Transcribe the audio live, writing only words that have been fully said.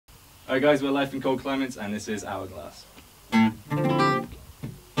Alright guys, we're live in cold climates and this is Hourglass. We're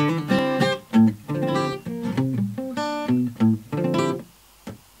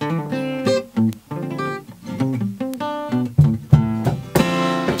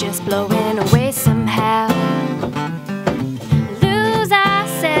just blowing away somehow, lose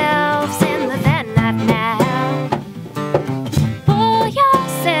ourselves in the then, not now. Pull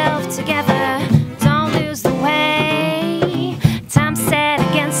yourself together, don't lose the way. Time's set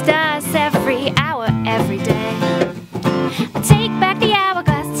against us every hour, every day. Take back the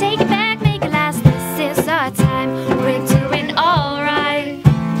hourglass, take it back, make it last. This is our time. We're doing alright.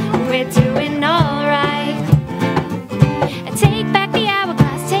 We're doing alright. Take back the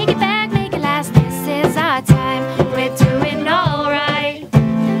hourglass, take it back, make it last. This is our time. We're doing alright.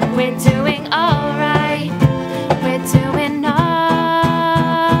 We're doing alright. We're doing alright.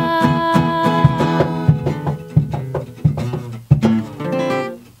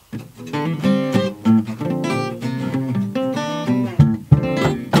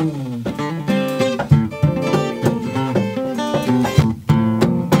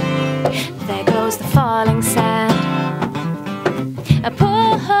 There goes the falling sand. A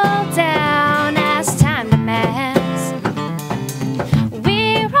pull down as time demands.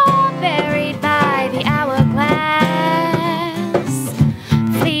 We're all buried by the hourglass.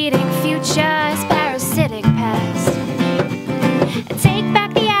 Fleeting futures, parasitic past. Take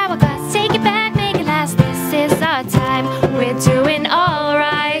back the hourglass, take it back, make it last. This is our time. We're doing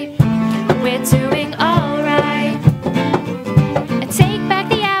alright. We're doing alright. Take back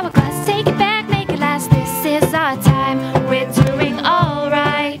the hourglass, take it back, make it last. This is our time. We're doing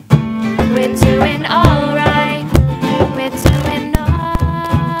alright. We're doing alright. We're doing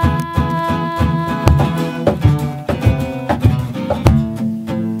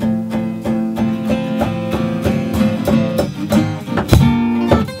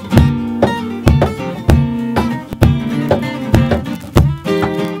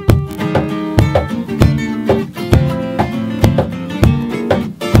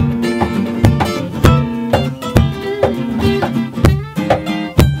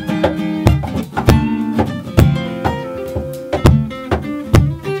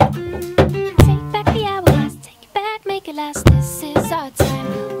last. This is our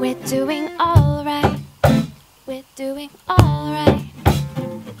time. We're doing alright. We're doing alright.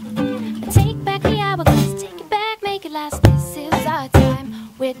 Take back the hourglass, take it back, make it last. This is our time.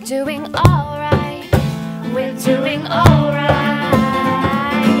 We're doing alright.